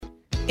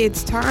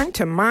It's time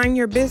to mind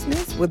your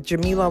business with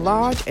Jamillah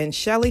Lodge and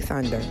Shelly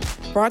Thunder.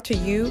 Brought to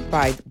you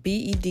by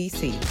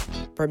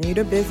BEDC.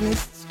 Bermuda Business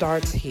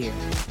starts here.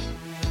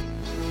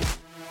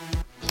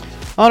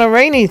 On a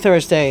rainy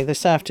Thursday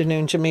this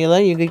afternoon,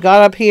 Jamillah, you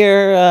got up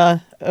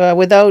here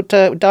without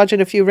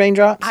dodging a few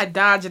raindrops? I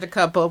dodged a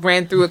couple,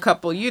 ran through a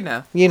couple, you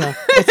know.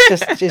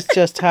 It's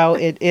just how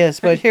it is.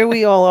 But here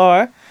we all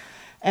are.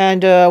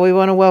 And we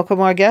want to welcome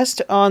our guest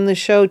on the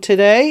show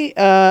today,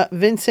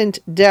 Vincent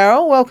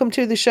Darrell. Welcome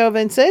to the show,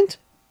 Vincent.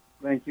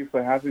 Thank you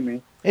for having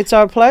me. It's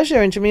our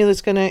pleasure. And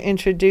Jamillah's going to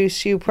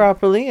introduce you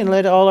properly and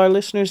let all our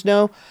listeners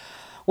know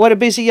what a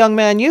busy young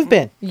man you've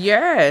been.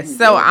 Yes.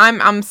 So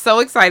I'm so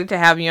excited to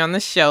have you on the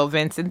show,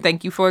 Vincent.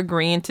 Thank you for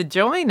agreeing to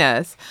join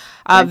us.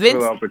 Thanks for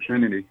the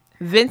opportunity.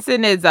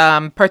 Vincent is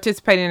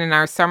participating in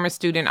our summer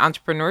student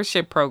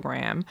entrepreneurship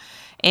program.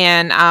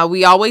 And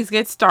we always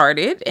get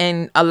started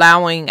in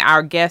allowing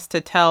our guests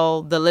to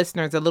tell the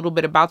listeners a little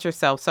bit about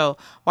yourself. So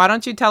why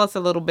don't you tell us a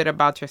little bit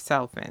about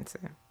yourself,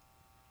 Vincent?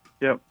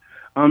 Yep.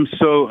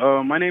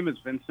 So my name is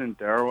Vincent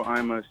Darrell.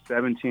 I'm a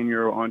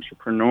 17-year-old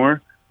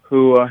entrepreneur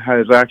who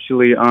has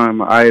actually,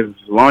 I've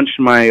launched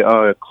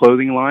my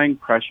clothing line,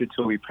 Pressure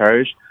Till We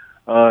Perish,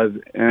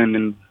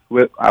 and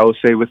I will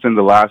say within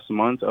the last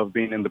month of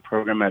being in the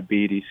program at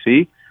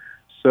BEDC.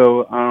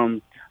 So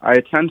I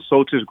attend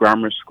Soltis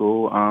Grammar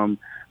School.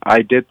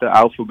 I did the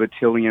Alpha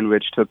Battalion,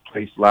 which took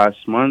place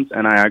last month,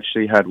 and I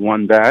actually had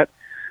won that.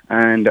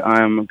 And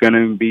I'm going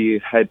to be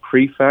head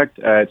prefect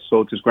at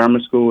Soltis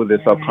Grammar School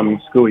this upcoming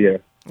school year.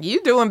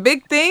 You doing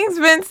big things,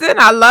 Vincent.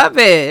 I love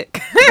it.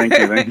 Thank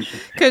you.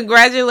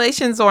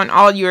 Congratulations on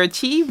all your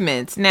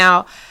achievements.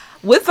 Now,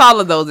 with all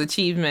of those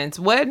achievements,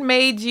 what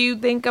made you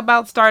think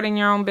about starting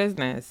your own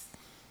business?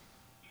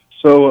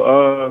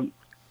 So,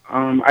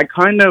 I've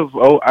kind of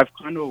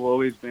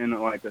always been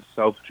like a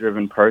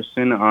self-driven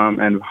person,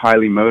 and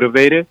highly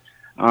motivated.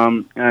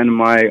 And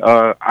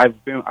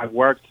I've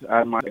worked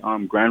at my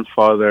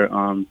grandfather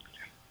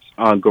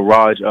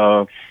garage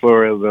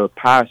for the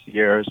past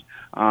years,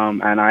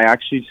 and I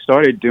actually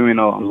started doing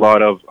a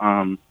lot of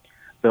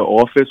the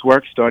office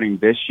work starting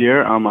this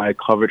year. I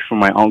covered for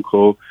my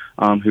uncle,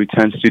 who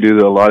tends to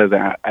do a lot of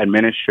the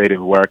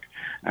administrative work.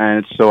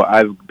 And so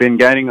I've been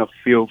getting a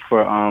feel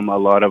for a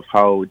lot of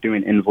how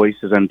doing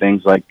invoices and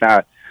things like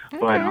that. Okay.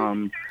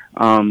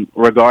 But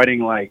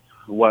regarding like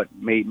what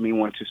made me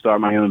want to start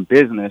my own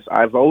business,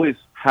 I've always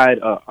had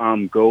a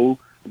goal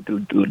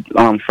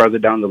further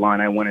down the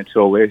line. I wanted to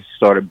always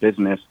start a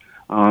business,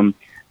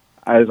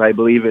 as I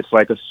believe it's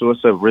like a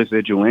source of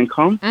residual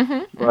income.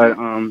 Mm-hmm.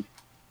 But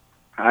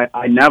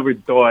I never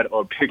thought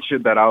or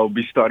pictured that I would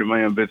be starting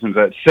my own business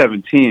at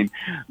 17.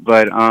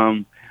 But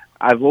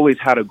I've always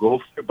had a goal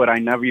for it, but I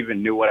never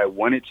even knew what I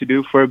wanted to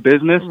do for a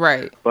business.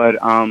 Right.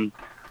 But I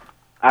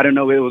don't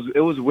know. It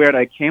was weird.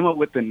 I came up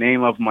with the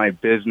name of my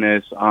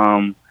business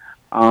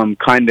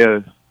kind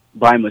of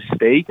by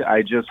mistake.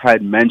 I just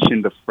had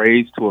mentioned the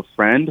phrase to a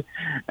friend,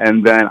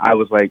 and then I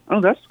was like, "Oh,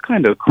 that's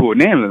kind of a cool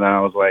name." And then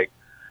I was like,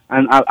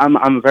 "And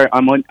I'm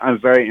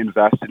very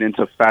invested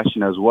into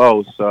fashion as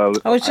well." So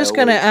I was just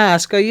going to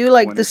ask, are you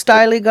like the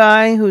styly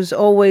guy who's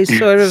always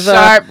sort of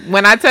sharp?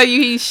 When I tell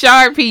you he's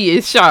sharp, he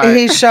is sharp.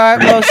 He's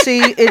sharp. Well, see,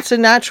 it's a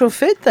natural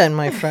fit then,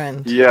 my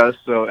friend. Yeah,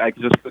 so I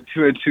just put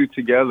two and two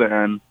together,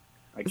 and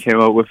I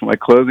came up with my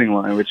clothing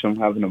line, which I'm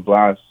having a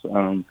blast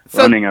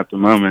running at the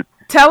moment.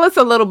 Tell us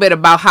a little bit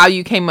about how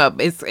you came up.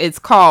 It's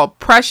called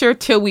Pressure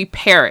Till We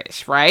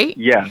Perish, right?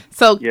 Yeah.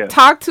 So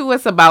talk to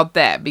us about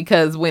that,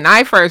 because when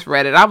I first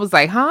read it, I was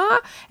like,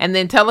 huh? And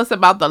then tell us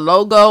about the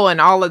logo and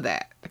all of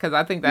that, because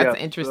I think that's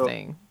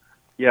interesting.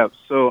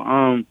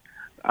 So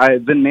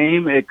the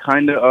name, it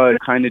kind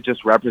of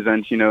just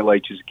represents,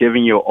 like just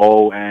giving your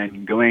all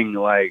and going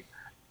like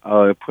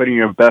putting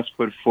your best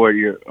foot forward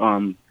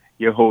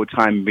your whole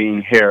time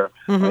being here,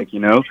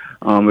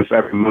 mm-hmm. With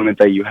every moment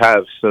that you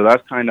have. So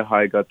that's kind of how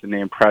I got the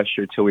name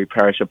Pressure Till We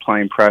Perish,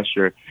 applying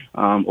pressure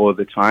all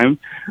the time,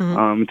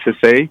 mm-hmm. To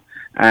say.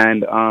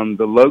 And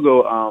the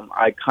logo,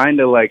 I kind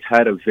of like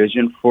had a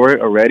vision for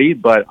it already,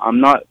 but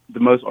I'm not the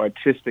most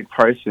artistic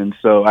person.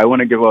 So I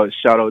want to give a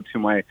shout out to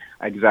my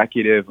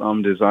executive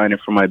designer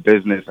for my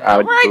business.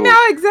 Right now,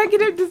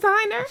 executive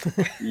designer?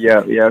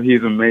 Yeah,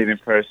 he's an amazing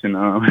person.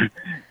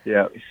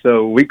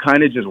 So we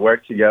kind of just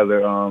worked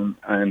together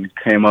and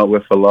came up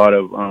with a lot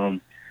of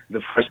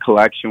the first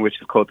collection,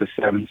 which is called the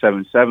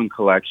 777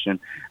 collection.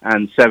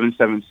 And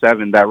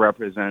 777, that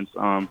represents,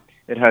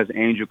 it has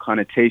angel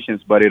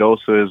connotations, but it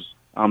also is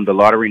the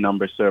lottery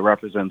number, so it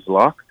represents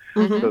luck.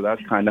 Mm-hmm. So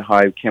that's kind of how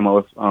I came up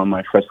with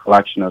my first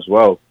collection as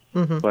well.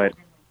 Mm-hmm. But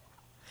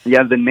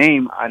yeah, the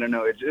name, I don't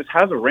know, it just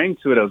has a ring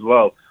to it as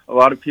well. A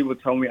lot of people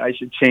tell me I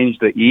should change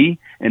the E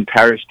in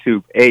Parish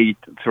to A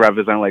to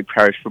represent like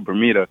Parish for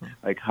Bermuda,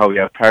 like how we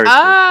have Parish.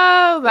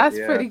 Oh, that's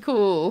pretty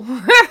cool.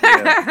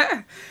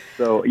 Yeah.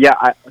 So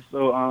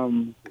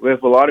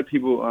with a lot of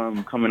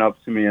people coming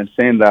up to me and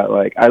saying that,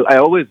 like I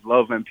always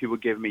love when people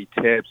give me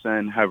tips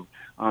and have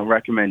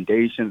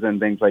recommendations and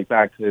things like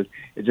that, because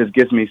it just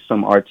gives me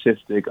some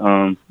artistic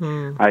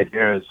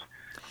ideas.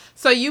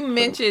 So you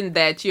mentioned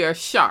that you're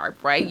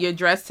sharp, right? You're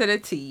dressed to the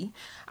T.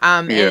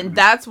 Yeah. And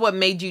that's what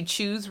made you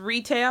choose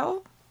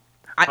retail?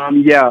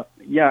 So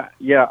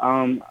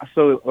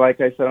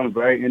like I said, I'm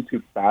very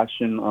into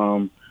fashion.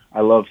 I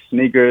love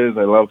sneakers.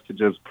 I love to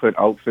just put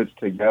outfits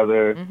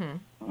together.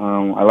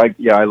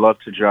 I love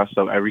to dress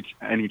up.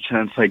 Any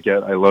chance I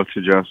get, I love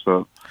to dress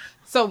up.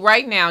 So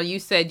right now you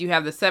said you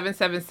have the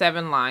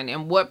 777 line,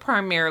 and what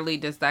primarily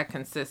does that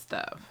consist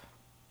of?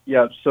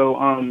 Yeah, so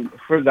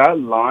for that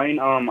line,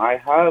 I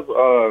have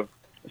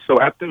so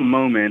at the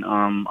moment,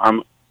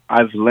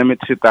 I've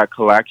limited that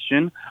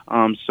collection.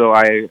 So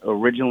I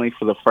originally,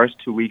 for the first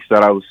 2 weeks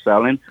that I was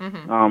selling,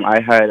 I'm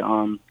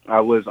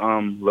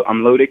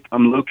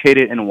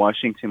located in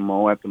Washington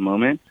Mall at the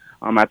moment.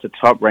 I'm at the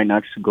top right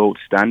next to Gold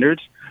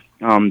Standards.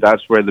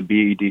 That's where the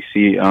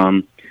BEDC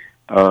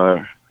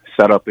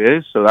setup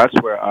is. So that's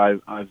where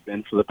I've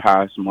been for the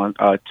past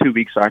 2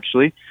 weeks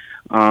actually.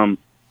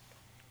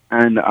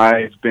 And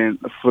I've been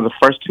for the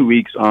first 2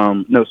 weeks.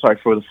 For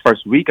the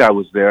first week I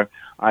was there,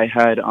 I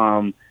had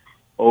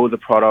all the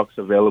products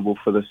available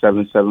for the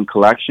 7/7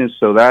 collection.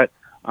 So that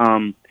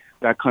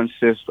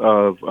consists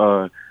of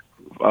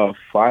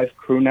 5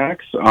 crew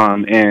necks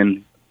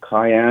in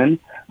cayenne,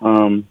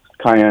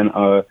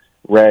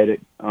 red,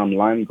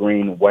 lime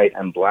green, white,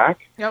 and black.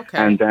 Okay.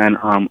 And then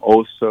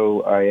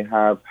also I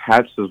have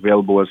hats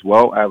available as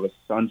well. I have a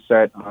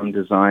sunset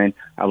design.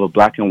 I have a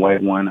black and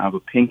white one. I have a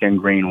pink and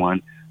green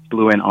one,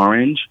 blue and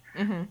orange.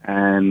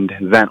 And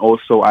then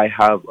also I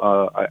have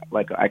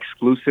like an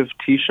exclusive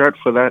T-shirt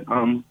for that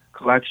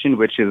collection,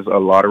 which is a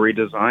lottery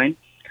design.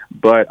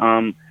 But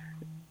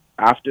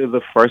after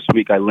the first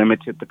week, I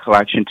limited the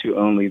collection to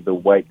only the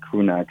white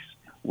crew necks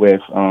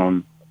with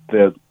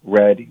the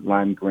red,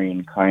 lime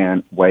green,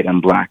 cayenne, white, and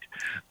black.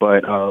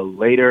 But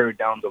later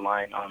down the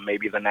line,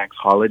 maybe the next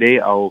holiday,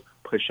 I'll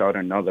push out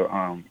another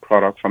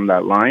product from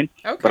that line.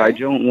 Okay. But I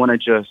don't want to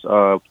just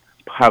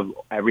have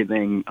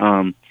everything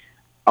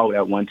out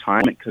at one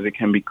time because it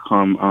can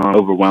become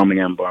overwhelming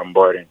and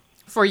bombarding.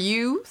 For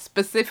you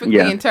specifically,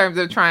 in terms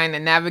of trying to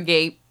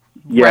navigate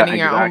Yeah, running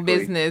your own exactly.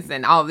 business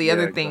and all the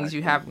other things exactly.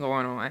 you have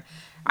going on.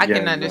 I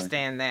can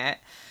understand that.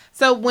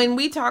 So when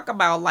we talk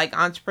about like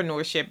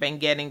entrepreneurship and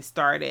getting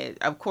started,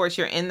 of course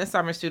you're in the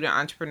summer student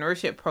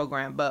entrepreneurship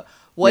program, but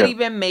what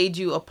even made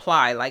you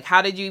apply? Like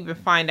how did you even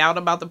find out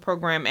about the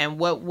program, and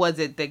what was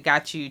it that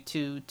got you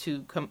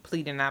to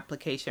complete an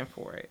application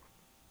for it?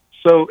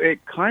 So it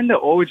kind of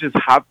always just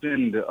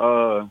happened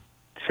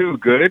too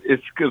good.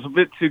 It's a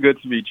bit too good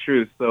to be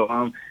true.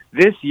 So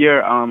this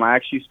year I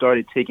actually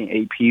started taking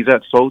APs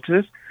at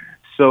Soltis.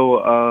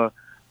 So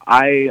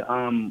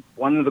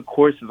one of the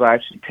courses I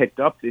actually picked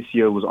up this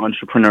year was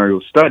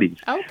entrepreneurial studies.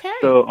 Okay.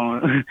 So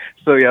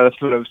yeah,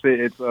 that's what I'm saying.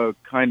 It's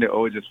kind of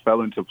always just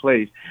fell into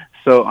place.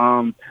 So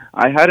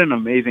I had an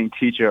amazing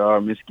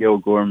teacher, Miss Gail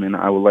Gorman.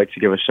 I would like to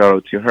give a shout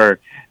out to her.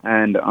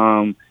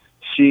 And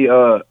she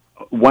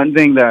one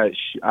thing that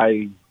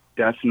I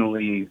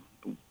definitely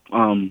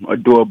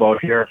adore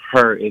about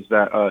her is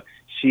that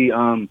she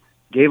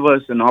gave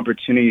us an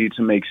opportunity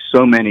to make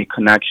so many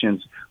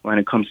connections when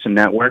it comes to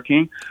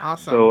networking.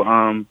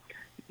 Awesome.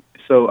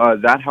 So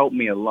that helped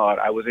me a lot.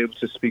 I was able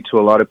to speak to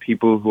a lot of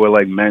people who are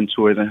like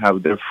mentors and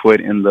have their foot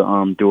in the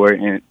door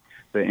in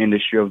the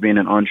industry of being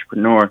an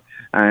entrepreneur.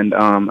 And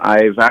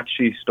I've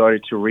actually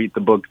started to read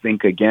the book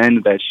Think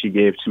Again that she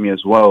gave to me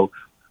as well.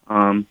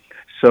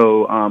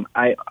 So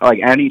I like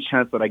any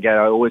chance that I get,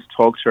 I always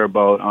talk to her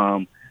about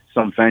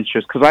some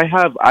ventures because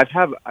I've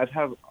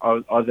have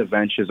other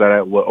ventures that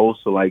I would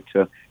also like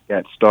to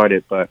get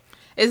started, but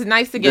it's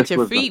nice to get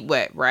your feet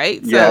wet,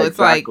 right? So yeah, it's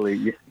exactly.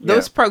 like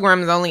those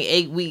programs only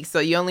 8 weeks, so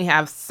you only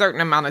have a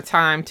certain amount of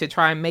time to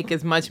try and make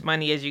as much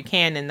money as you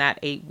can in that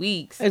 8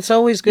 weeks. It's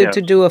always good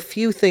to do a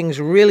few things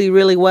really,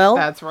 really well.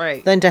 That's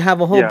right. Than to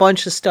have a whole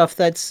bunch of stuff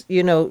that's,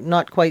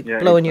 not quite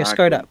blowing your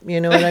skirt up.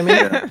 You know what I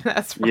mean?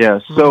 That's right. Yeah.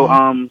 So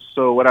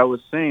so what I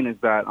was saying is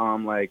that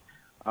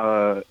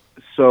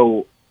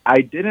so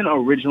I didn't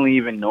originally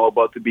even know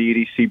about the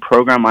BEDC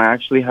program. I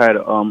actually had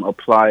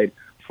applied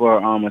for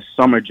a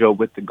summer job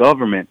with the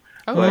government,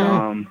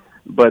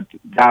 but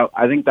that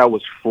I think that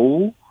was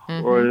full.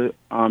 Or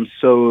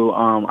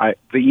the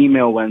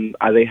email when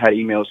they had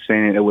emails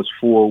saying it was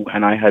full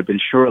and I had been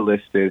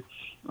shortlisted.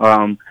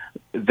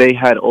 They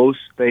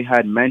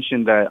had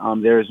mentioned that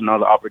there is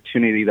another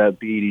opportunity that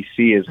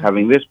BEDC is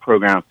having this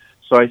program.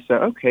 So I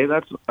said, okay,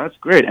 that's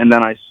great. And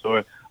then I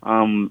saw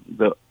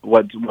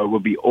what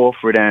would be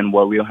offered and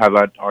what we'll have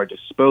at our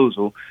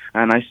disposal.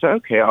 And I said,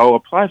 okay, I'll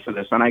apply for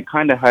this. And I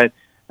kind of had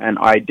an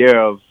idea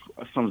of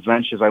some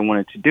ventures I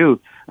wanted to do.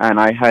 And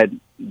I had,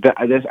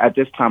 at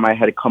this time, I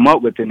had come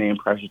up with the name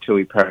Pressure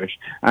Tilly Parish.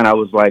 And I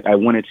was like, I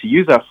wanted to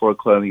use that for a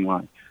clothing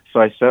line. So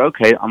I said,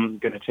 okay, I'm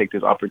going to take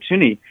this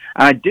opportunity.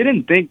 And I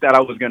didn't think that I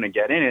was going to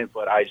get in it,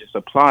 but I just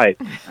applied.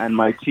 And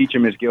my teacher,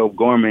 Ms. Gail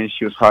Gorman,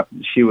 she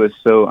was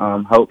so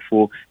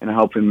helpful in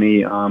helping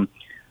me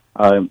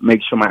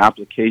make sure my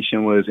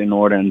application was in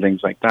order and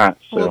things like that.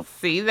 So. Well,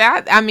 see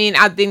that? I mean,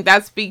 I think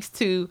that speaks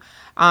to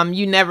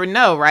you never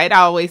know, right? I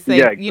always say,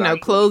 exactly.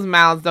 Closed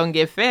mouths don't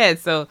get fed.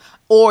 So,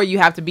 or you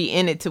have to be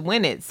in it to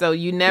win it. So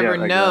you never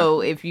know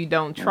if you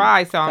don't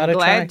try. So I'm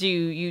glad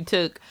you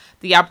took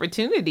the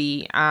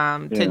opportunity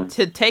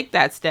to take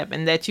that step,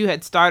 and that you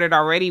had started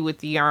already with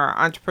the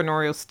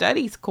entrepreneurial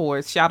studies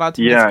course. Shout out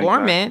to Ms.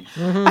 Gorman.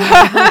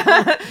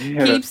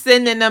 Exactly. Keep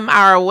sending them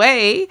our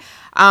way.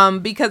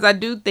 Because I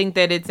do think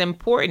that it's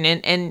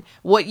important. And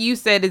what you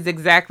said is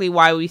exactly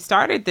why we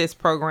started this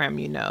program,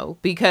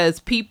 because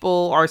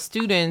people or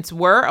students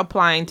were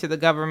applying to the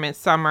government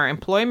summer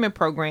employment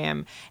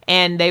program,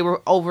 and they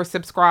were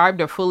oversubscribed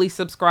or fully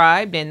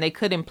subscribed, and they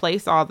couldn't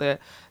place all the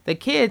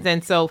kids.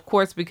 And so, of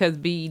course, because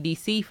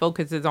BEDC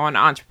focuses on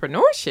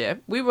entrepreneurship,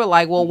 we were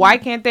like, well, why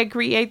can't they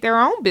create their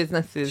own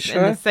businesses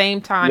in the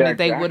same time that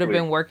they would have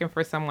been working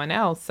for someone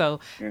else? So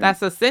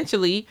that's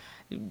essentially...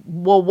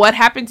 Well, what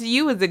happened to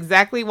you is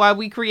exactly why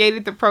we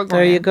created the program.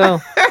 There you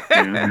go.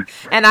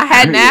 And I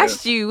hadn't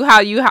asked you how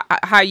you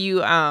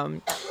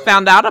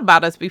found out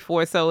about us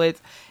before, so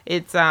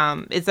it's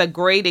a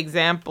great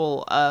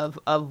example of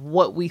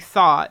what we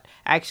thought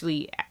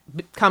actually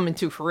coming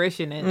to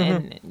fruition,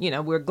 and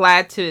we're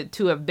glad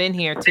to have been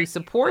here to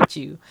support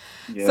you.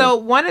 Yeah. So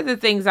one of the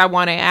things I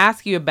want to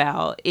ask you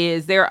about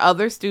is there are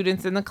other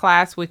students in the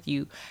class with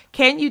you.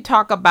 Can you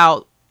talk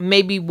about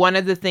maybe one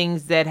of the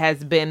things that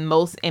has been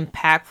most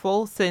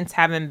impactful since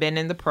having been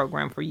in the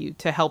program for you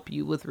to help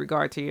you with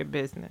regard to your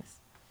business?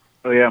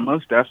 Oh yeah,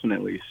 most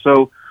definitely.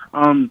 So,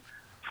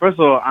 first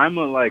of all, I'm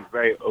a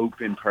very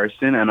open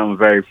person, and I'm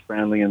very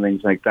friendly and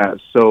things like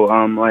that. So,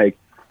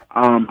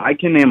 I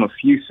can name a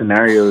few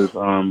scenarios,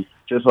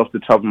 just off the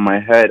top of my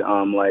head.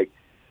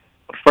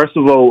 First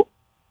of all,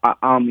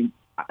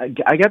 I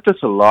get this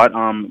a lot.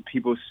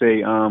 People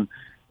say,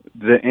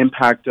 the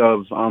impact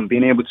of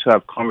being able to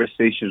have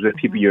conversations with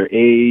people your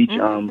age,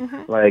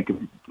 like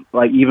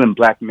even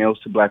black males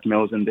to black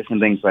males and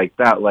different things like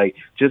that. Like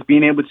just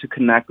being able to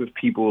connect with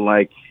people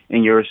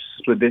in your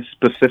this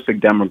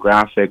specific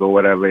demographic or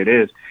whatever it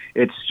is.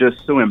 It's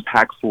just so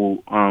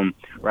impactful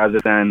rather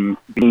than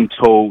being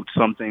told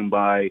something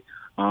by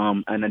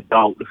an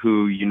adult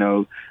who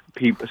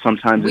people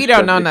sometimes we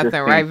don't know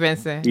nothing, right,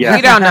 Vincent? Yeah.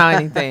 We don't know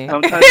anything.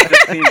 Sometimes it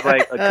just seems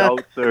like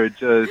adults are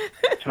just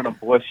trying to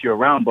boss you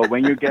around, but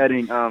when you're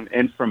getting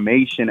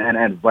information and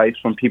advice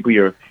from people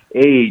your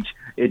age,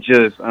 it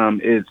just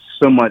it's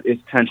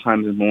 10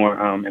 times more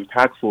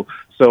impactful.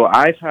 So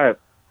I've had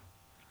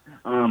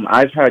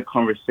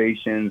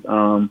conversations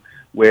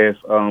with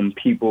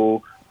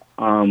people,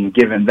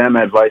 giving them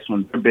advice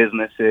on their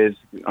businesses,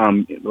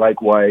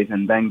 likewise,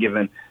 and then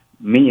giving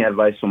me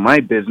advice on my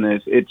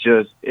business. It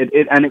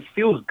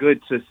feels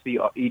good to see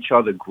each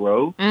other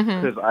grow,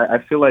 because I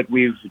feel like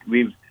we've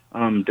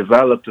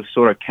developed a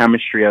sort of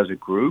chemistry as a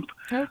group,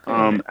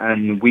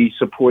 and we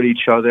support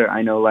each other.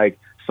 I know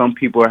some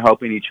people are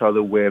helping each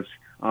other with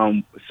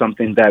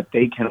something that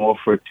they can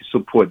offer to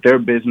support their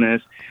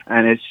business,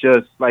 and it's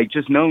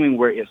just knowing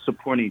we're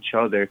supporting each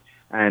other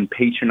and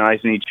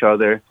patronizing each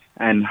other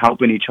and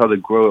helping each other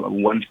grow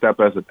one step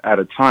at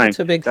a time. That's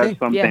a big thing. That's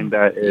something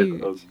that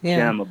is a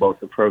gem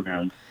about the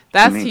program.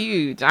 That's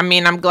huge. I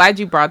mean, I'm glad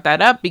you brought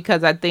that up,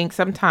 because I think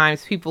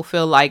sometimes people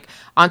feel like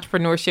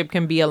entrepreneurship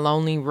can be a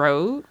lonely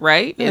road,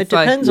 right? It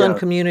depends on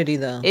community,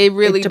 though. It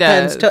really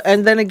does.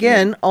 And then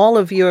again, all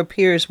of your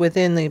peers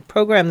within the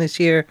program this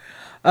year,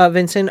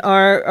 Vincent,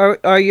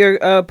 are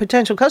your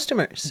potential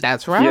customers.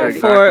 That's right. Yeah,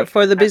 exactly.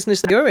 For the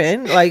business that you're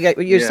in, like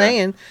you're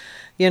saying.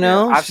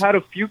 I've had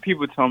a few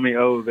people tell me,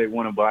 they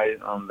want to buy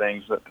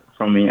things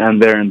from me,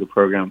 and they're in the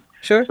program.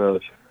 Sure. So,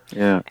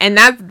 yeah. And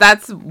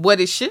that's what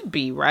it should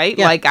be, right?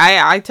 Yeah. Like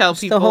I tell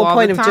people the whole all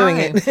point the of time,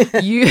 doing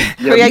it. You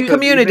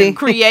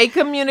create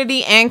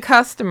community and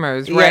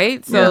customers,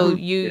 right? So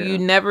you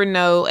never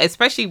know,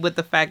 especially with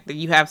the fact that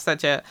you have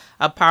such a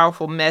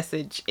powerful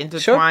message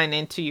intertwined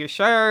into your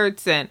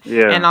shirts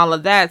and all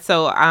of that.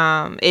 So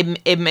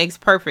it makes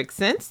perfect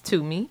sense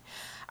to me.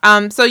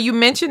 So you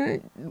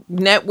mentioned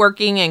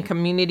networking and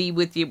community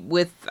with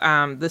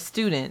the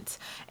students,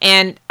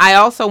 and I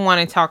also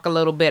want to talk a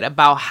little bit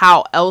about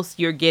how else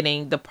you're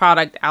getting the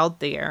product out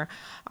there.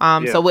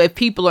 So if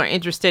people are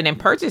interested in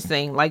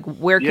purchasing,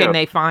 where can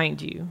they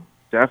find you?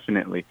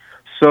 Definitely.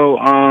 So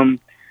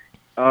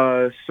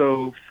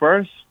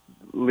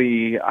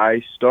firstly,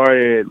 I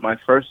started my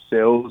first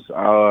sales.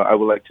 I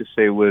would like to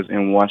say was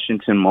in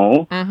Washington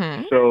Mall.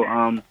 Mm-hmm.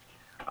 So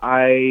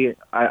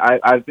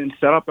I've been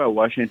set up at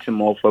Washington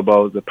Mall for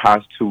about the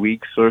past 2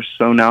 weeks or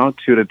so now,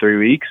 2 to 3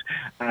 weeks,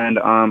 and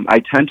I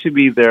tend to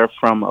be there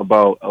from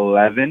about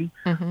 11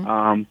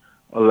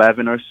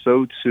 or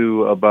so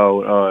to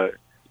about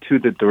 2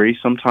 to 3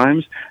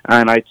 sometimes,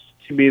 and I tend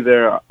to be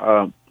there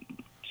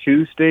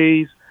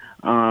Tuesdays,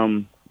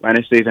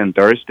 Wednesdays, and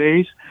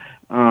Thursdays.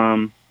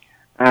 And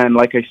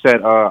like I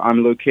said,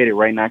 I'm located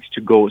right next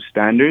to Gold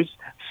Standards.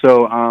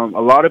 So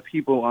a lot of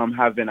people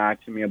have been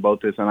asking me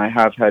about this, and I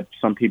have had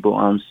some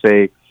people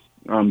say,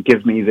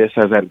 give me this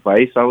as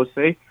advice, I would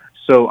say.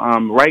 So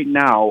right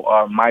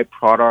now, my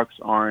products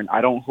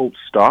I don't hold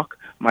stock.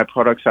 My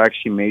products are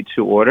actually made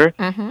to order.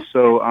 Mm-hmm.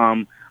 So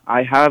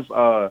I have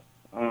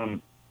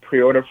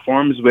pre-order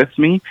forms with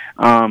me,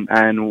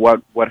 and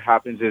what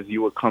happens is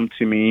you would come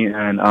to me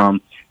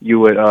and you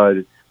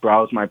would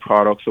browse my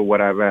products or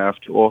whatever I have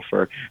to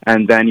offer,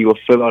 and then you will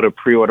fill out a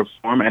pre-order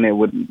form, and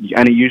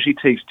it usually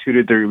takes 2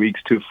 to 3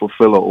 weeks to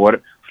fulfill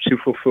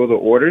the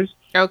orders.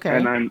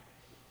 Okay.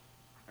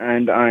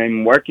 And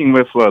I'm working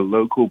with a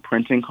local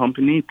printing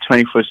company,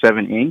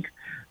 24/7 Ink,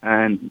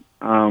 and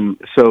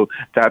so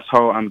that's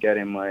how I'm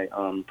getting my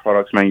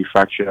products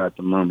manufactured at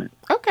the moment.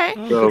 Okay.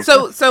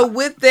 So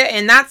with that,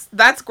 and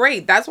that's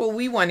great. That's what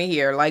we want to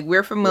hear. Like,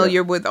 we're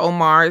familiar with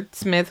Omar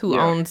Smith, who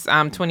owns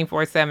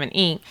 24/7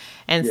 Ink.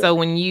 And so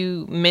when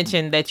you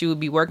mentioned that you would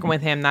be working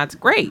with him, that's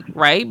great,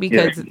 right?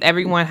 Because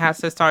everyone has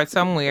to start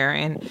somewhere,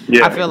 and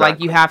I feel like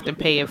you have to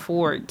pay it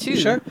forward too.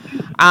 Sure.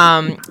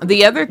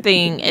 The other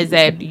thing is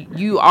that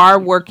you are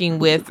working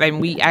with, and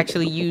we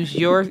actually use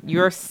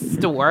your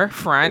store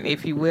front,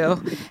 if you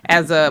will,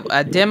 as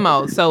a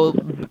demo. So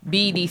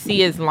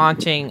BEDC is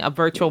launching a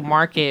virtual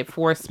market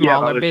for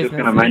smaller businesses.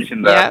 Just going to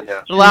mention that.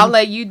 Yeah. Well, I'll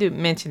let you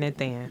mention it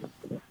then.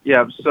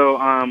 Yeah. So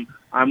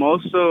I'm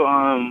also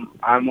on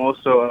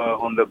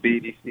the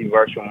BDC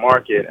virtual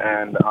market,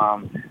 and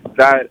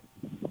that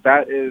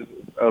is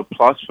a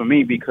plus for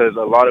me because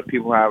a lot of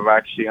people have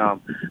actually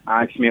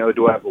asked me, "Oh,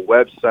 do I have a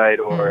website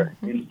or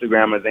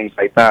Instagram or things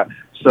like that?"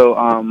 So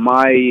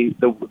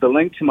the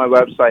link to my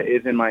website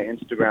is in my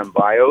Instagram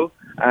bio.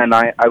 And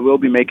I will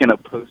be making a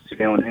post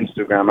today on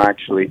Instagram,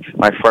 actually,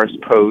 my first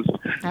post.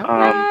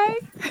 Okay.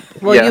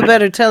 Well, you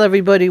better tell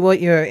everybody what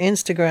your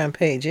Instagram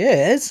page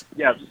is.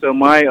 Yeah, so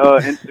my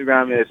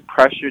Instagram is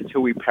Pressure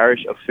Till We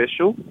Perish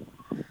Official.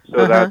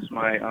 So that's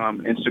my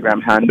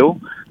Instagram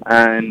handle.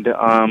 And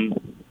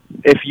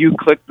if you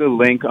click the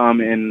link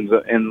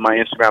in my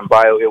Instagram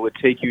bio, it would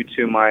take you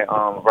to my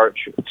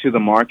to the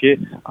market,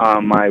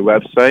 my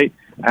website.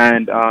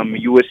 And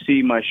you would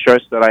see my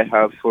shirts that I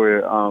have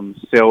for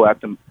sale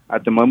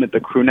at the moment, the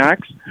crew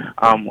necks,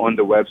 on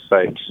the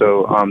website.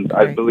 So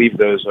I believe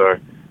those are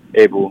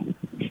visible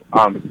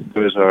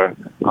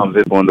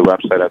on the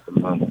website at the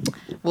moment.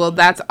 Well,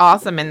 that's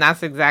awesome, and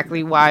that's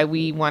exactly why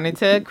we wanted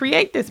to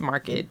create this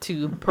market,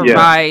 to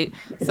provide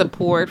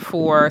support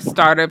for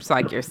startups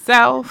like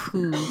yourself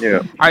who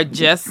are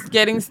just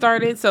getting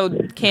started, so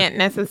can't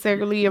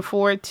necessarily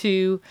afford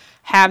to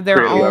have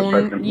their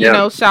own,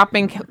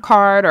 shopping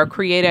cart or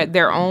create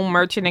their own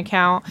merchant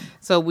account.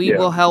 So we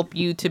will help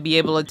you to be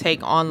able to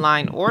take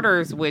online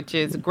orders, which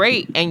is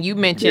great. And you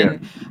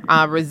mentioned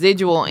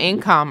residual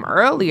income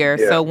earlier.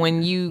 Yeah. So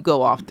when you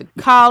go off to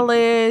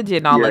college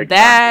and all of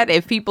that,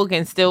 if people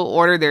can still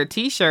order their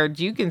T-shirts,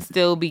 you can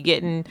still be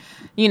getting,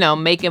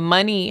 making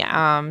money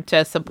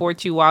to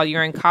support you while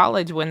you're in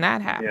college when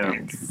that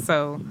happens. Yeah.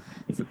 So.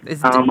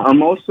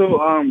 I'm also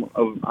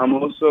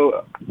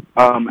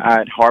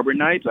at Harbor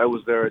Nights. I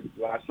was there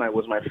last night.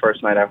 Was my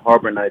first night at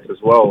Harbor Nights as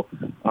well.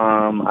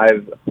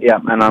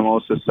 And I'm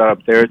also set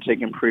up there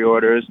taking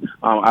pre-orders.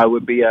 I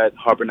would be at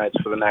Harbor Nights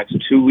for the next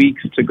 2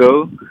 weeks to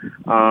go.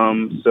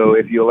 So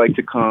if you'd like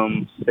to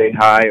come say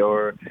hi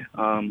or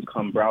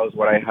come browse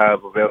what I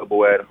have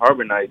available at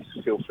Harbor Nights,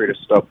 feel free to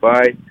stop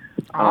by.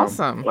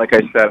 Awesome. Like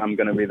I said, I'm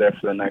going to be there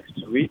for the next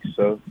 2 weeks.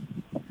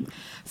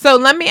 So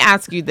let me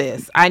ask you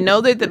this. I know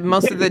that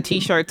most of the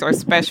T-shirts are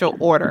special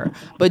order,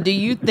 but do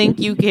you think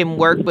you can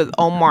work with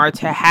Omar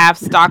to have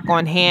stock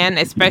on hand,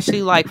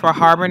 especially like for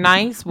Harbor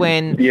Nights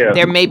when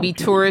there may be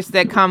tourists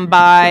that come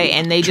by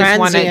and they just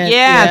want to,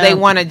 they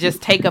want to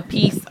just take a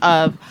piece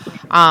of,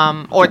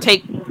 or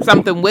take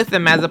something with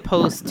them as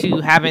opposed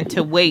to having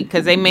to wait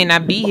because they may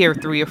not be here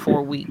 3 or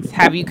 4 weeks.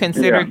 Have you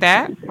considered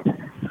that?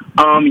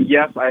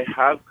 Yes, I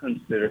have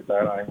considered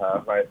that. I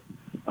have.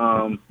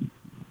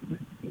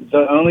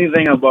 The only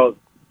thing about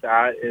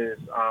that is,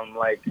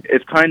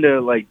 it's kind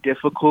of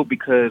difficult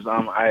because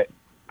I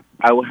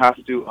will have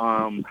to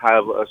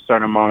have a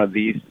certain amount of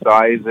these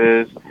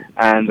sizes,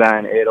 and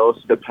then it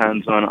also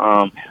depends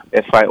on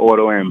if I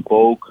order in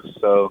bulk.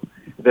 So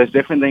there's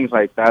different things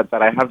like that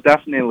I have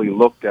definitely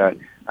looked at,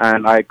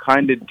 and I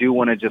kind of do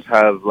want to just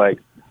have a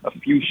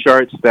few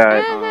shirts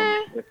that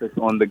if it's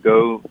on the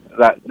go.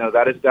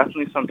 That is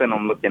definitely something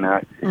I'm looking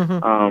at.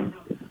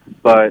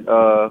 But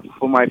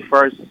for my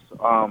first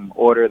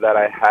order that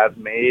I have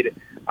made,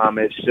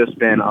 it's just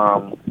been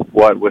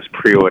what was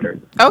pre-ordered.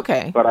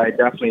 Okay. But I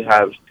definitely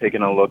have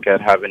taken a look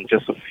at having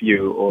just a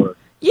few or.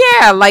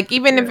 Yeah,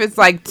 even if it's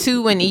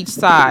 2 in each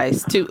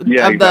size, of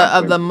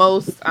the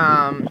most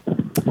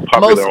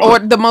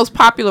the most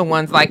popular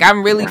ones.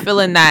 I'm really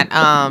feeling that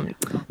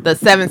the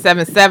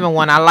 777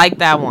 one. I like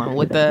that one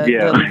with the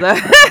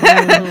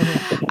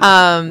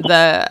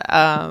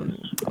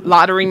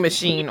lottery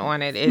machine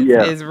on it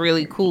is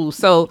really cool.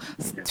 So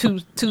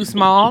two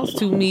smalls,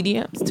 two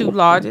mediums, two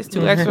larges,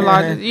 two extra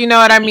larges. You know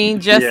what I mean?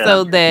 Just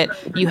so that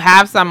you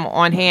have some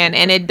on hand,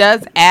 and it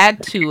does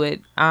add to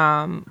it.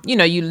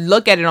 You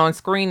look at it on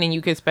screen and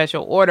you can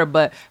special order,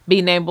 but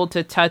being able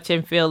to touch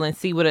and feel and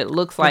see what it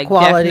looks like, the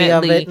quality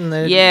definitely, of it and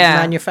the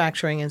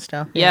manufacturing and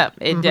stuff. Yep,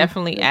 it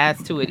definitely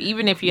adds to it,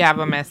 even if you have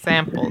them as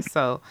samples.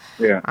 So,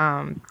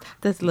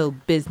 that's a little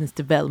business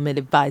development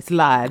advice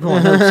live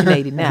on Ocean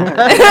 89.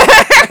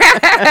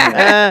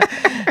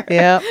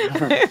 Yeah.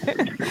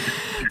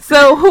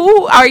 So,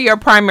 who are your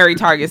primary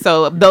targets?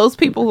 So, those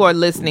people who are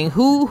listening,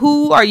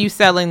 who are you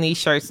selling these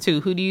shirts to?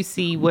 Who do you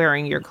see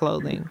wearing your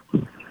clothing?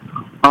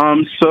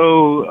 I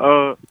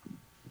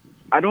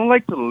don't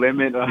like to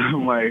limit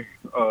my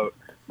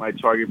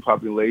target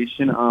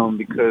population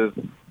because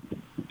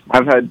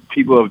I've had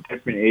people of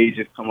different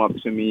ages come up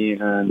to me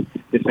and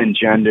different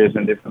genders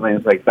and different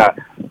things like that.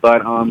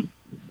 But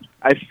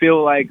I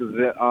feel like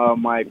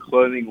my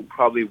clothing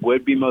probably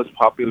would be most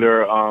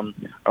popular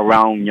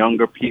around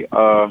younger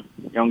people.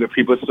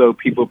 So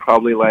people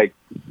probably like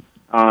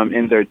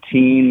in their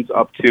teens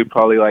up to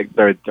probably like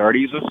their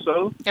 30s or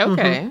so.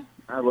 Okay.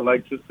 I would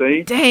like to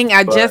say. Dang,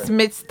 I just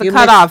missed the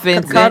cutoff,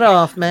 Vincent.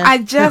 Cutoff, man. I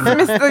just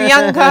missed the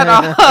young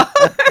cutoff.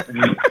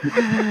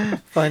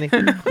 Funny.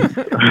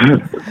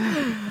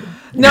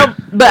 No,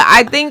 but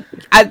I think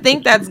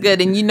that's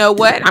good. And you know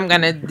what?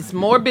 It's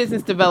more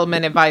business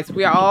development advice.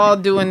 We are all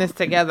doing this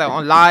together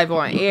on live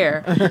on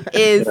air.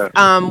 Is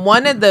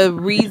one of the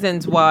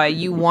reasons why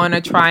you want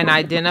to try and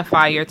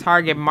identify your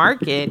target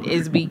market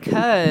is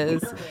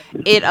because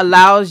it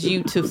allows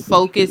you to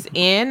focus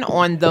in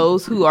on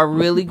those who are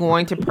really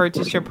going to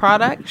purchase your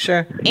product.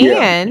 Sure.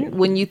 And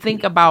when you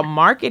think about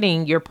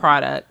marketing your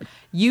product,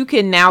 you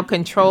can now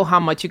control how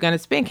much you're going to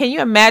spend. Can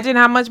you imagine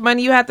how much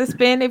money you have to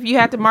spend if you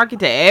had to market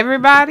to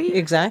everybody?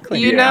 Exactly.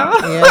 You know?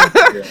 Yeah.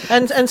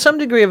 And some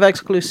degree of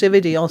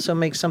exclusivity also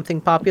makes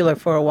something popular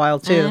for a while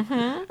too,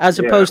 as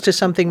opposed to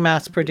something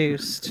mass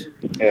produced.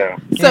 Yeah.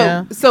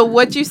 So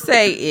what you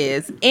say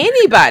is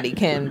anybody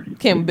can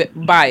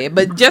buy it,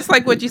 but just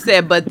like what you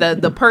said, but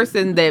the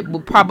person that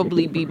would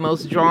probably be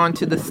most drawn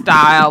to the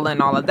style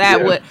and all of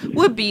that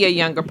would be a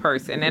younger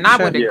person, and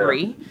I would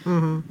agree.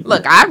 Mm-hmm.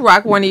 Look, I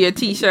rock one of your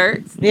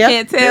T-shirts. Yep.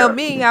 Can't tell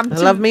me I'm too, I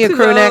love me a too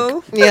crew neck.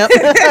 old. Yep.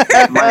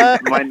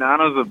 my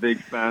nana's a big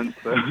fan.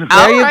 So.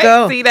 There you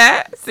go. See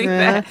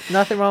that?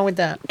 Nothing wrong with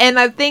that. And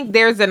I think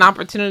there's an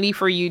opportunity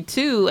for you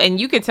too,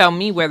 and you can tell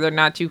me whether or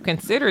not you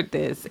considered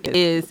this,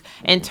 is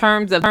in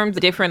terms of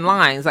different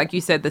lines. Like you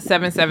said, the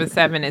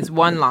 777 is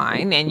one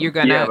line, and you're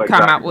going to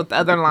come out with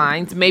other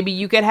lines. Maybe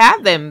you could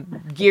have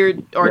them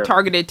geared or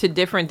targeted to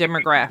different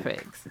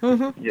demographics.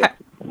 Mm-hmm. Yeah.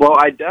 Well,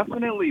 I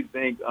definitely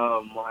think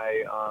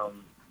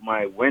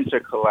my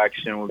winter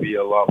collection would be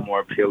a lot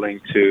more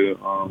appealing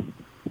to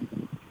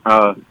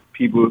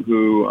people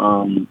who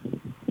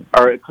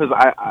are, because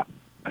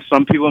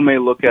some people may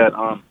look at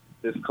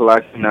this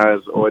collection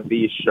or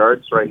these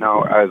shirts right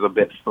now as a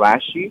bit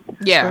flashy.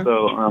 Yeah.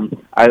 So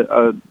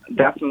I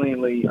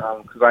definitely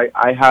because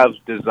I have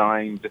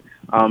designed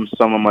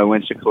some of my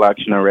winter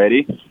collection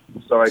already.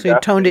 So you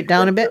toned it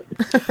down a bit?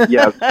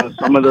 Yeah, so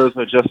some of those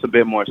are just a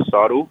bit more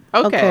subtle.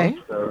 Okay.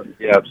 So,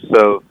 yeah,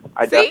 so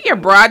I see, you're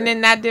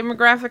broadening that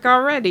demographic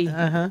already.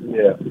 Uh-huh.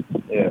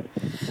 Yeah.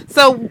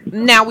 So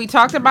now we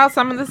talked about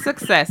some of the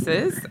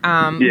successes,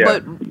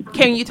 but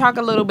can you talk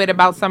a little bit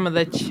about some of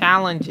the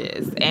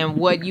challenges and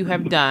what you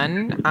have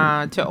done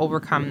to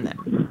overcome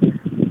them?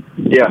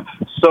 Yeah.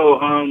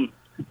 So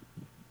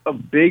a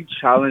big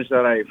challenge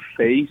that I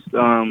faced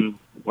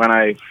when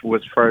I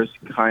was first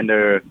kind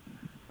of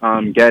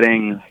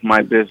getting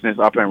my business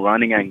up and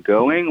running and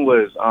going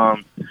was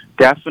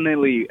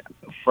definitely,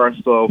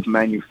 first off,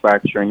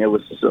 manufacturing. It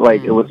was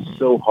it was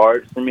so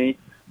hard for me.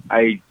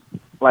 I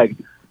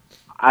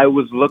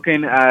was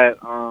looking at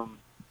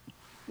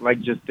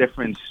just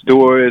different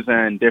stores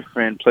and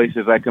different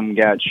places I can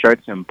get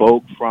shirts in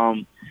bulk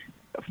from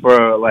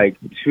for like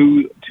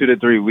 2 to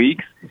 3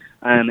 weeks,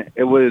 and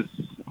it was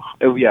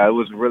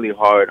really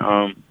hard.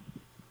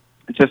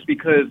 Just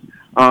because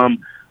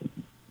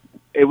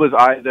it was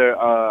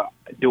either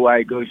do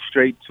I go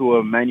straight to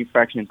a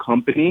manufacturing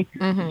company?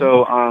 Mm-hmm.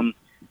 So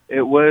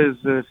it was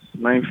this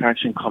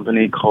manufacturing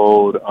company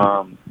called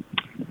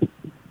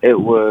it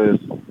was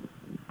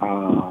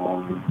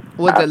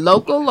it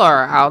local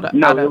or out?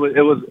 No,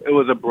 it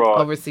was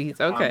abroad.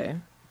 Overseas. Okay.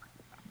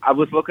 I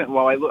was looking.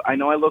 Well, I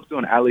know I looked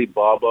on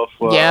Alibaba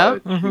for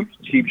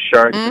cheap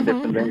shirts and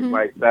different things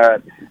like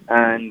that,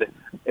 and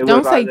it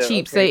don't was say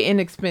cheap. Say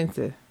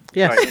inexpensive.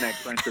 Yes. Sorry,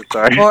 inexpensive,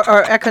 sorry.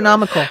 Or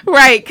economical.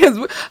 Right, because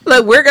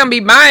look, we're going to be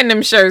buying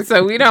them shirts,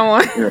 so we don't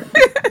want...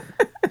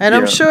 And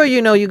I'm sure,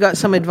 you got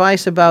some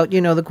advice about,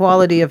 the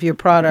quality of your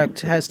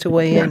product has to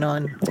weigh in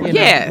on,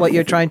 what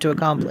you're trying to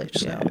accomplish.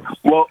 So.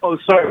 Well,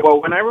 sorry.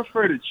 Well, when I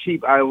refer to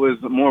cheap, I was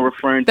more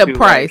referring to... The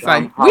price. How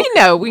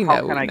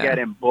can I get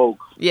in bulk?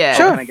 Yeah.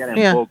 Sure. How can I get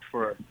in bulk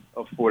for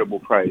affordable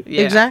price?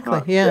 Yeah.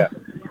 Exactly, yeah.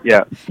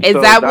 Yeah. Is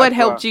that what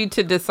helped you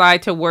to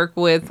decide to work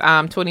with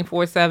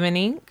 24/7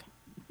 Inc.?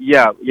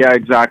 Yeah,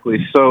 exactly.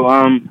 So,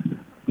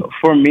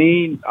 for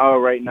me,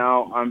 right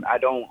now, I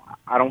don't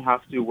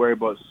have to worry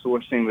about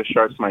sourcing the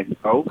shirts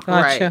myself.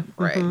 Gotcha.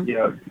 Right. Mhm.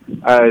 Yeah,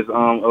 as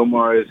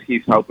Omar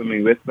he's helping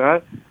me with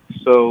that.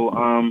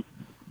 So,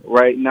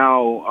 right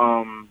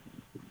now,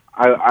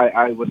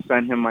 I would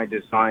send him my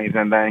designs,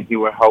 and then he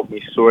would help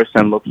me source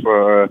and look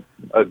for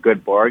a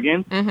good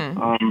bargain.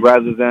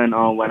 Rather than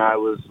when I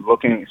was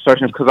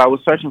searching, because I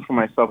was searching for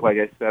myself, like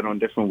I said, on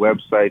different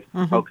websites.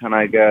 How can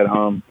I get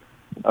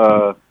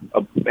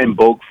in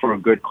bulk for a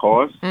good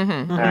cost?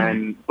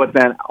 But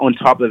then on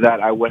top of that,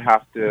 I would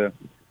have to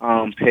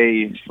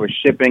pay for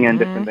shipping and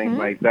different things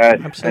like that,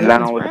 Absolutely. and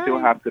then I would still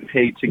have to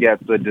pay to get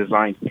the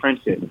designs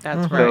printed.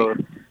 That's So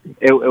right.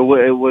 it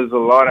was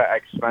a lot of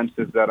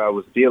expenses that I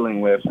was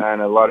dealing with,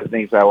 and a lot of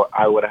things I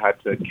would have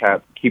had to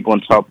keep on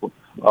top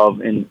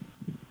of in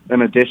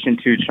addition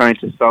to trying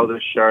to sell the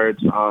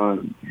shirts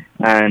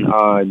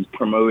and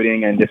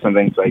promoting and different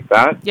things like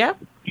that. Yeah.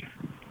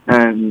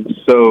 And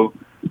so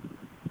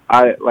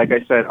like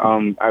I said,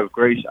 I've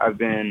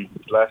been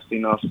blessed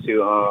enough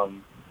to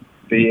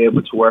be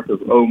able to work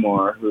with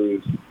Omar,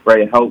 who's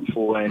very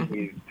helpful, and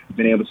he's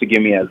been able to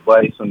give me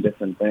advice on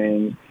different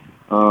things.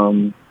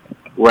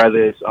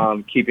 Whether it's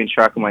keeping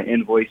track of my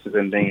invoices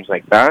and things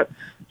like that.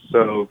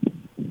 So,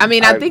 I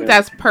mean, I think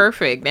that's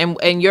perfect,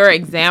 and your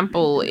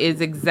example is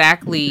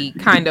exactly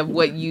kind of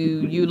what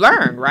you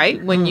learn,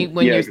 right? When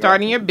you're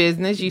starting your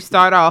business, you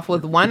start off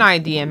with one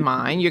idea in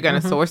mind. You're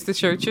going to source the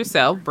shirts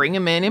yourself, bring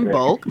them in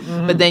bulk,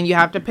 but then you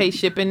have to pay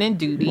shipping and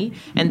duty,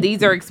 and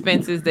these are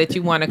expenses that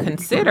you want to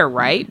consider,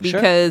 right?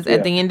 Because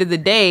at the end of the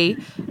day,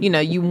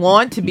 you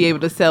want to be able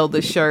to sell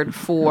the shirt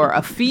for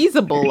a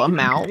feasible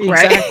amount,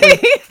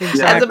 right?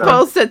 Exactly. As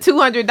opposed to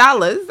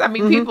 $200. I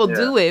mean, people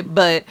do it,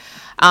 but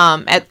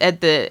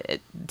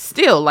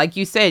still, like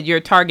you said, your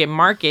target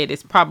market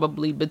is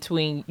probably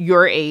between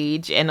your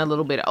age and a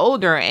little bit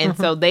older, and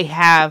so they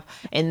have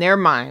in their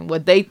mind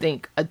what they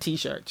think a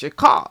t-shirt should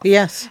cost.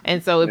 Yes.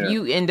 And so if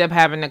you end up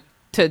having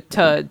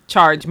to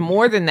charge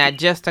more than that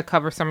just to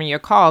cover some of your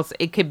costs,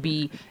 it could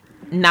be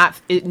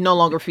no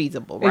longer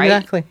feasible, right?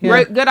 Exactly.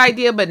 Yeah. Good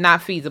idea, but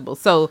not feasible.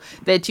 So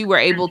that you were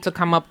able to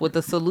come up with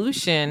a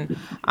solution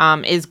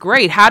is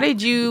great. How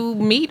did you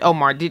meet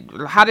Omar?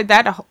 How did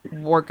that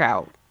work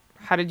out?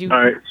 How did you?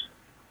 All right.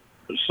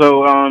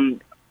 So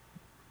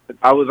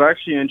I was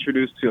actually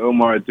introduced to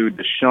Omar through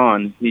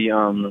Deshaun. He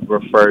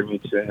referred me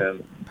to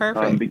him.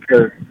 Perfect.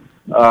 Because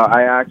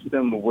I asked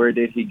him where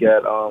did he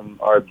get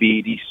our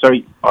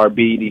BEDC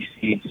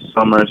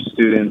Summer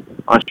Student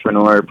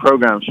Entrepreneur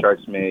Program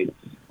shirts made,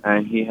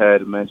 and he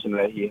had mentioned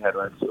that he had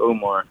run to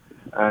Omar,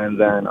 and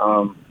then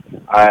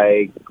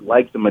I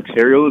liked the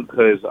material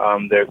because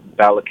they're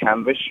Bala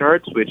canvas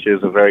shirts, which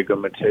is a very good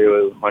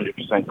material,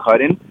 100%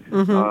 cotton.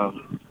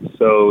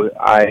 So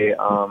I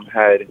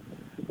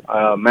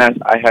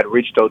had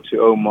reached out to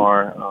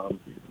Omar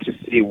to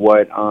see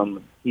what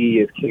he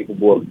is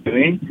capable of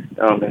doing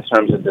in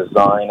terms of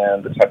design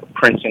and the type of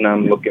printing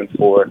I'm looking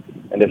for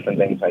and different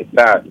things like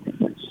that.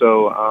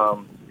 So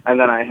and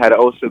then I had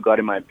also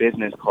gotten my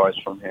business cards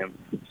from him.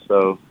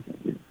 So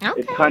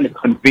it's kind of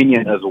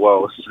convenient as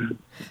well.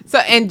 So,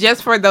 and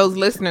just for those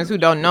listeners who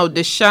don't know,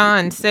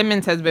 Deshaun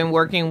Simmons has been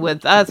working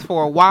with us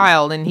for a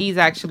while, and he's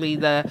actually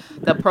the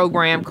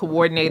program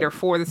coordinator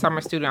for the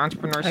Summer Student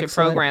Entrepreneurship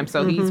Program.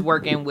 So he's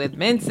working with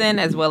Vincent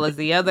as well as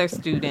the other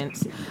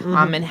students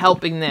and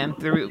helping them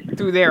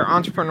through their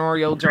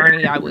entrepreneurial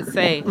journey, I would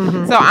say.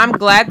 So I'm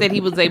glad that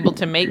he was able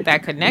to make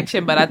that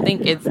connection, but I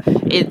think it's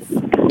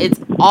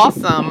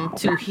awesome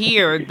to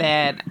hear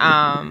that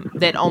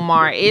that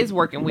Omar is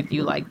working with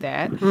you like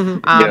that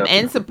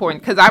and supporting,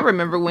 because I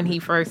remember when he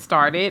first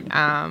started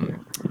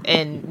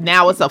and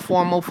now it's a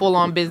formal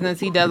full-on business.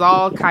 He does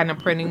all kind of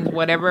printings,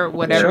 whatever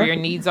your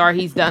needs are.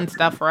 He's done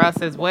stuff for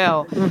us as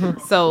well.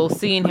 So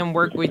seeing him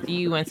work with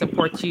you and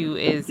support you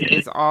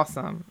is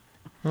awesome.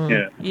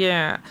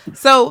 Yeah.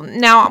 So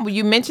now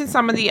you mentioned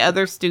some of the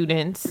other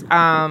students.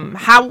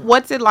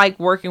 What's it like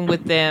working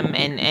with them,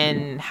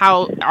 and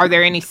how are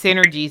there any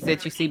synergies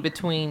that you see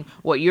between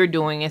what you're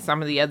doing and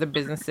some of the other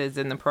businesses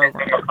in the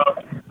program?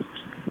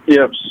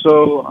 Yep.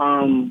 So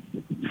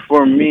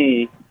for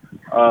me,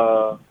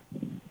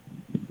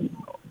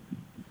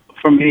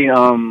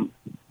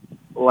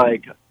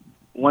 like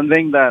one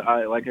thing that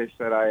I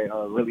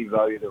really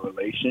value the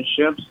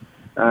relationships,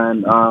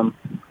 and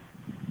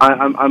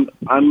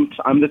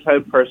I'm the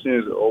type of person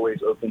who's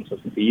always open to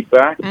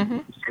feedback.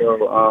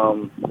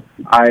 So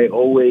I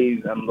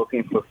always am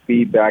looking for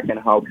feedback and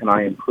how can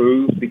I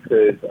improve,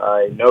 because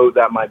I know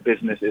that my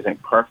business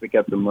isn't perfect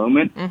at the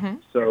moment.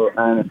 So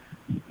and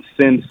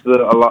since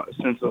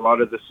a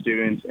lot of the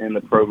students in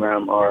the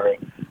program are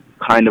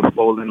kind of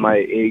fall in my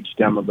age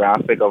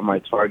demographic of my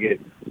target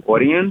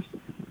audience,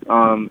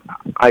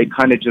 I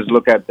kind of just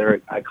look at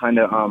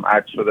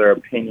ask for their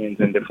opinions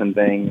and different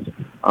things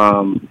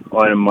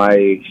on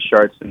my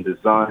shirts and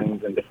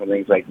designs and different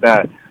things like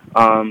that.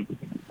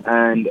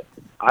 And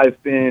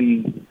I've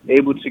been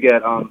able to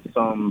get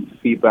some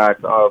feedback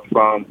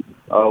from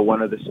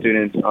one of the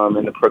students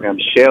in the program,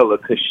 Shayla,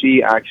 because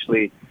she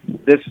actually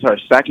this is her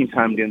second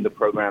time doing the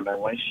program,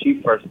 and when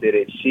she first did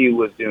it, she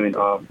was doing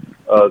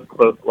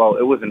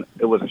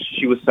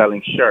she was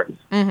selling shirts.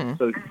 Mm-hmm.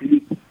 So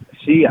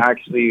she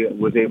actually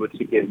was able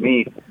to give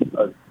me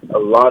a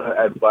lot of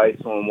advice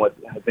on what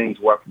things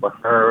work for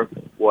her,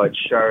 what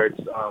shirts,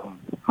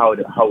 how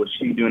was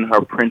she doing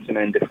her printing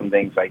and different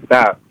things like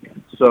that.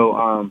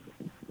 So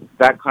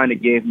that kind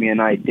of gave me an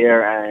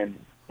idea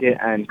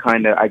and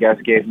kind of, I guess,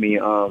 gave me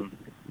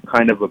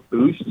kind of a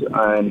boost,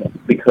 and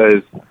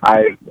because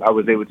I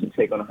was able to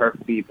take on her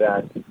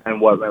feedback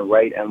and what went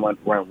right and what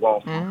went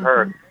wrong for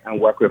her and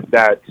work with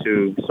that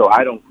too, so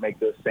I don't make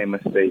those same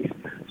mistakes.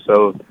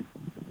 So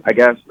I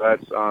guess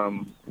that's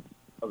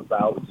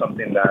about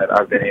something that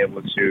I've been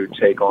able to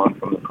take on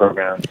from the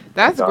program.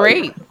 That's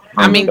great.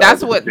 I mean,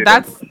 that's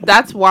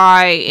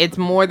why it's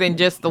more than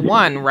just the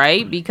one,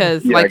 right?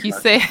 Because like you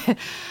said,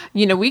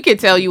 we could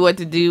tell you what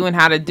to do and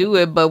how to do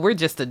it, but we're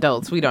just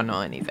adults. We don't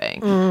know anything.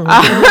 But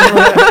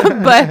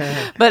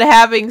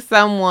having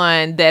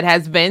someone that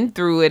has been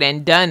through it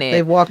and done it.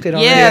 They've walked it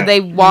on. Yeah,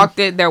 they walked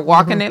it. They're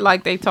walking it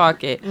like they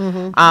talk it.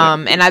 And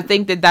I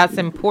think that that's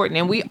important.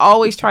 And we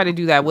always try to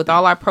do that with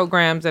all our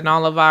programs and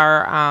all of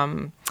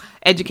our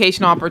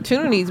educational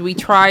opportunities. We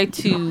try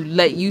to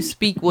let you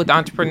speak with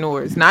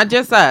entrepreneurs, not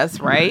just us,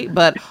 right?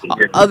 But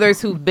others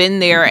who've been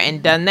there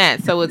and done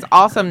that. So it's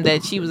awesome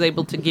that she was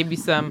able to give you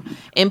some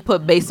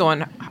input based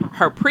on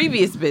her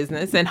previous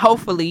business, and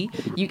hopefully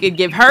you could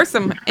give her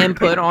some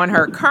input on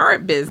her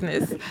current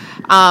business.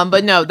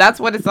 But no, that's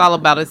what it's all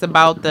about. It's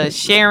about the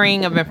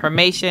sharing of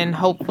information.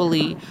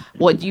 Hopefully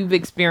what you've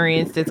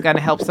experienced is going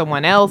to help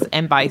someone else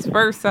and vice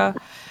versa.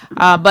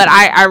 But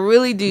I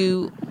really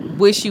do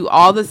wish you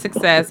all the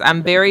success.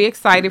 I'm very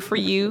excited for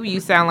you. You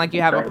sound like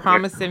you have a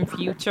promising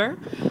future.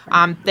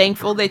 I'm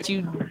thankful that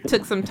you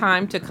took some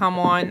time to come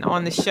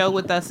on the show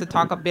with us to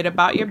talk a bit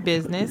about your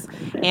business.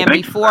 And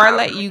before I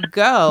let you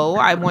go,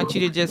 I want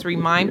you to just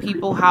remind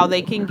people how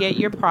they can get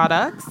your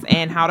products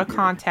and how to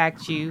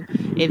contact you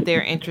if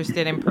they're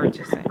interested in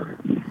purchasing.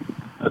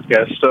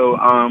 Okay,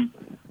 so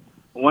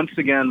once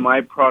again,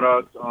 my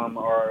products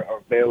are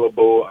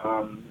available.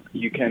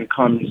 You can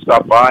come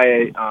stop by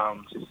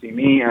to see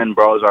me and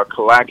browse our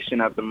collection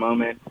at the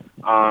moment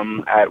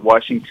at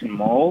Washington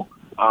Mall.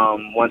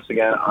 Once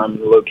again, I'm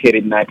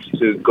located next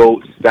to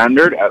Gold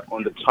Standard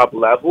on the top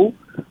level,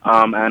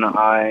 and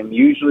I'm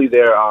usually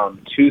there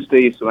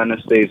Tuesdays,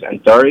 Wednesdays,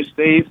 and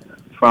Thursdays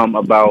from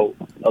about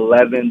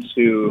 11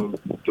 to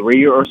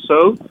 3 or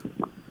so.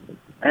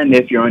 And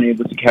if you're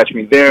unable to catch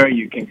me there,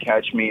 you can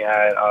catch me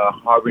at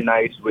Harbor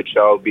Nights, which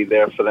I'll be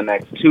there for the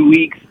next 2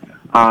 weeks.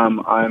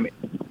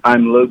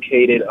 I'm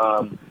located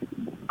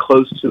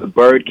close to the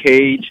bird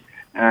cage,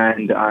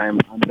 and I'm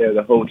there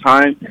the whole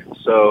time.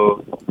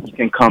 So you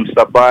can come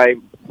stop by,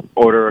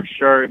 order a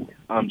shirt,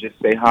 just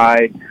say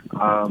hi.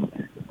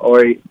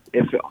 Or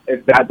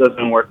if that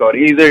doesn't work out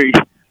either,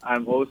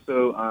 I'm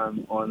also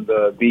on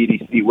the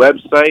BDC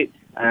website,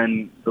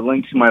 and the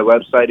link to my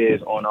website is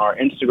on our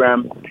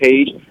Instagram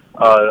page.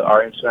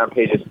 Our Instagram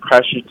page is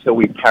Pressure Till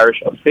We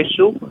Perish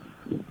Official.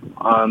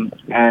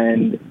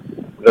 And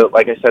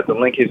like I said, the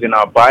link is in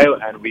our bio,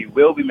 and we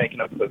will be making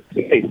a post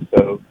today.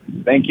 So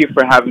thank you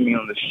for having me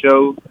on the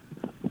show.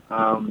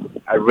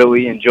 I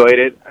really enjoyed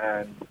it,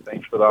 and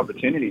thanks for the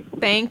opportunity.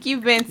 Thank you,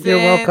 Vincent. You're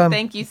welcome.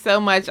 Thank you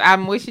so much.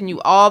 I'm wishing you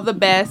all the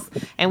best,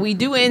 and we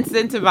do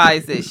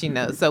incentivize this,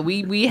 so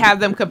we have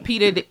them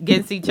competed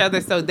against each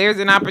other, so there's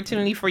an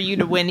opportunity for you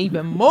to win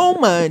even more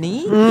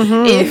money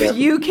if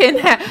you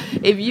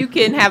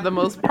can have the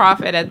most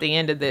profit at the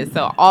end of this.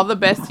 So all the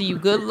best to you.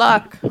 Good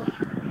luck.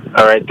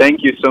 All right,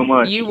 thank you so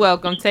much. You're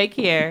welcome. Take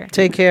care.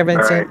 Take care,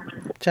 Vincent.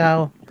 Right.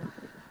 Ciao.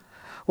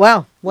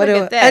 Wow, what Look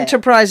an at that.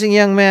 enterprising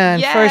young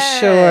man, for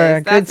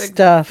sure. Good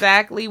stuff.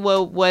 Exactly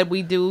what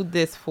we do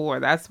this for.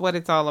 That's what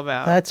it's all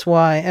about. That's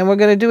why. And we're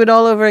going to do it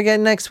all over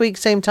again next week,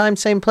 same time,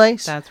 same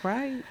place. That's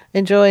right.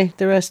 Enjoy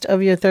the rest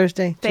of your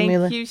Thursday,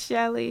 Jamillah. Thank you,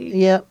 Shelly.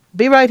 Yep.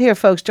 Be right here,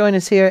 folks. Join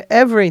us here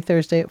every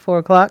Thursday at 4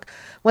 o'clock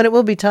when it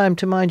will be time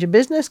to mind your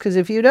business, because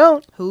if you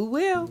don't, who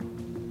will?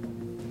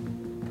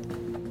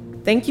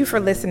 Thank you for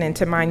listening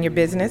to Mind Your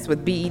Business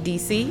with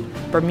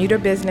BEDC. Bermuda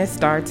Business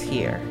starts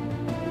here.